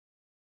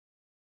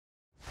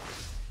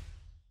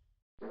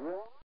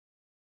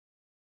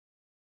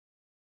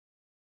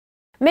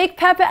Make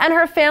Peppa and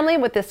her family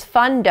with this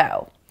fun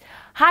dough.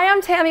 Hi,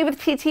 I'm Tammy with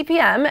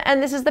TTPM,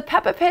 and this is the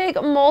Peppa Pig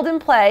Mold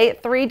and Play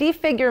 3D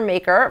figure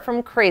maker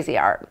from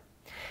Cra-Z-Art.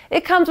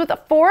 It comes with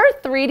 4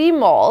 3D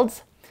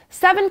molds,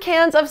 7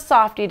 cans of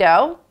Softee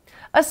Dough,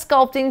 a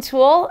sculpting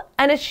tool,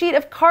 and a sheet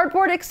of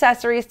cardboard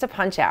accessories to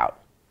punch out.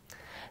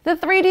 The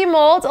 3D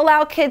molds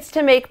allow kids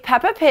to make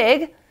Peppa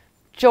Pig,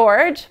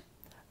 George,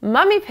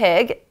 Mummy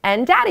Pig,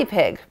 and Daddy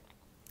Pig.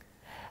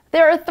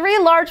 There are 3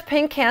 large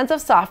pink cans of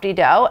Softee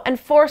Dough and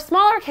 4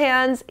 smaller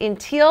cans in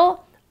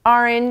teal,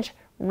 orange,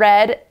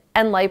 red,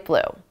 and light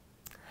blue.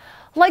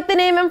 Like the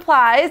name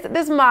implies,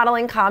 this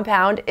modeling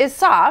compound is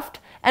soft,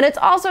 and it's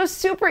also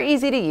super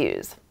easy to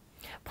use.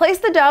 Place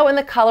the dough in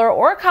the color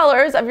or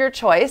colors of your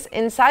choice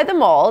inside the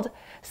mold,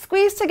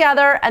 squeeze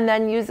together, and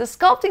then use the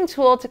sculpting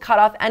tool to cut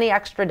off any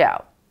extra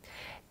dough.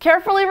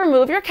 Carefully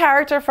remove your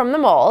character from the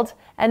mold,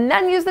 and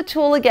then use the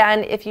tool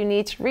again if you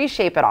need to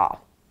reshape it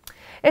all.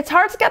 It's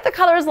hard to get the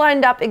colors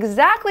lined up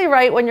exactly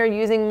right when you're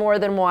using more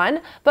than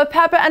one, but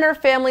Peppa and her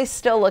family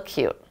still look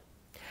cute.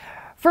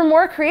 For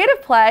more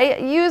creative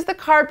play, use the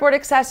cardboard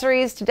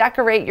accessories to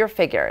decorate your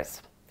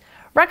figures.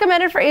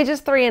 Recommended for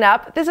ages 3 and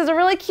up, this is a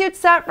really cute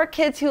set for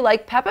kids who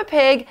like Peppa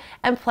Pig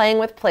and playing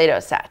with Play-Doh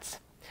sets.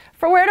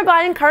 For where to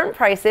buy and current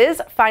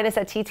prices, find us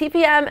at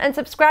TTPM and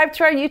subscribe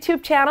to our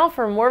YouTube channel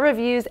for more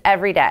reviews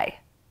every day.